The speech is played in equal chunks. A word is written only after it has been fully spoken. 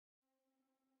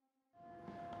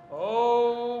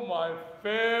Oh, my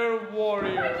fair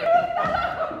warrior.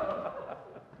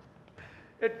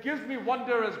 It gives me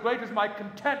wonder as great as my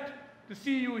content to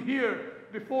see you here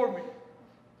before me.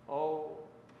 Oh,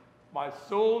 my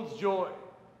soul's joy.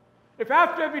 If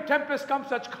after every tempest come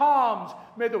such calms,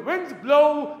 may the winds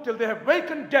blow till they have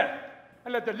wakened death,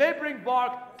 and let the laboring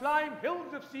bark climb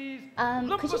hills of seas.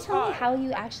 Could you tell me how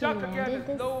you actually landed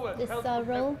this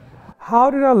role? How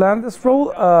did I land this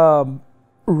role?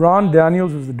 Ron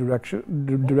Daniels was the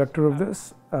director of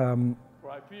this.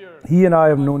 He and I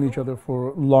have known each other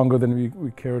for longer than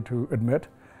we care to admit.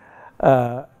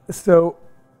 So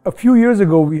a few years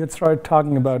ago, we had started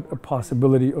talking about a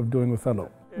possibility of doing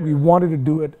Othello. We wanted to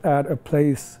do it at a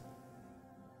place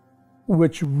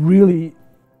which really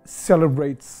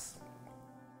celebrates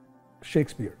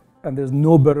Shakespeare. And there's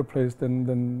no better place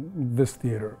than this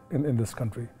theater in this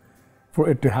country for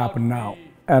it to happen now.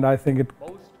 And I think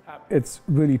it's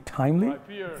really timely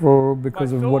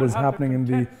because of what is happening in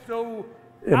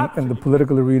the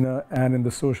political arena and in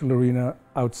the social arena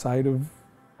outside of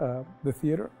the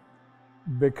theater,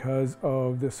 because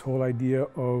of this whole idea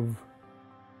of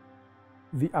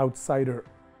the outsider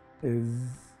is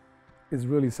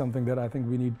really something that I think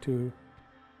we need to,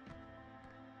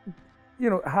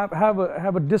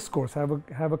 have a discourse,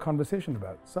 have a conversation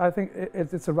about. So I think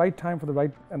it's the right time for the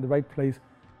right place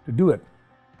to do it.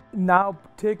 Now,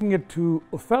 taking it to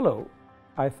Othello,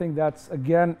 I think that's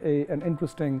again an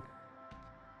interesting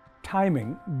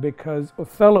timing, because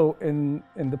Othello in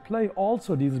the play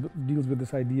also deals with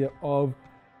this idea of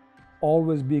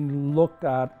always being looked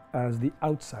at as the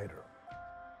outsider,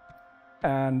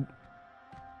 and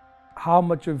how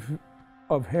much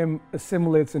of him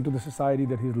assimilates into the society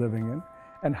that he's living in,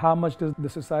 and how much does the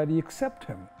society accept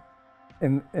him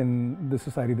in the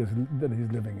society that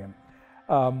he's living in.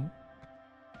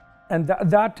 And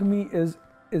that to me is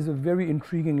a very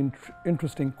intriguing and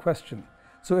interesting question.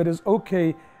 So it is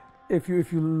okay if you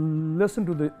listen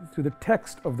to the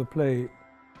text of the play,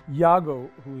 Iago,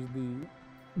 who's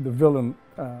the villain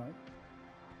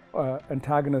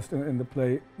antagonist in the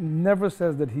play, never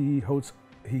says that he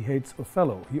hates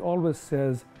Othello. He always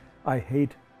says, "I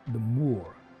hate the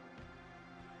Moor,"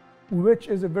 which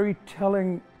is a very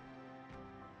telling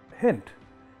hint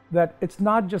that it's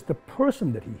not just the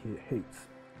person that he hates.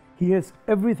 He hates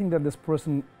everything that this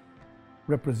person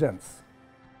represents.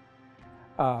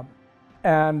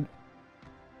 And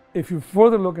if you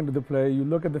further look into the play, you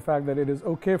look at the fact that it is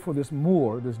okay for this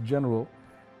Moor, this general,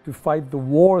 to fight the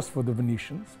wars for the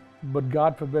Venetians, but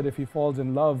God forbid if he falls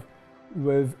in love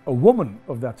with a woman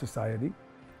of that society,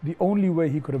 the only way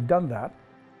he could have done that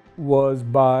was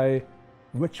by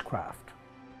witchcraft.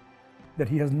 That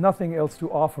he has nothing else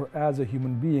to offer as a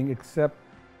human being except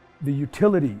the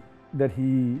utility that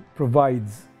he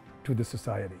provides to the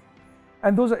society.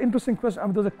 And those are interesting questions. I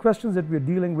mean, those are questions that we're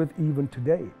dealing with even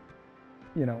today.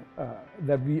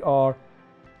 That we are,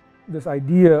 this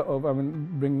idea of,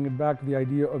 bringing it back to the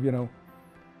idea of,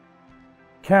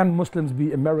 can Muslims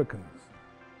be Americans?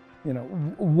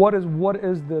 What is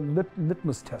the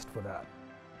litmus test for that?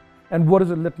 And what is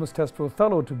the litmus test for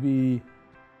Othello to be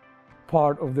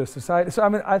part of this society? So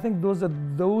I think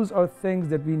those are things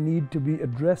that we need to be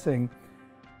addressing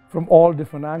from all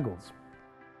different angles.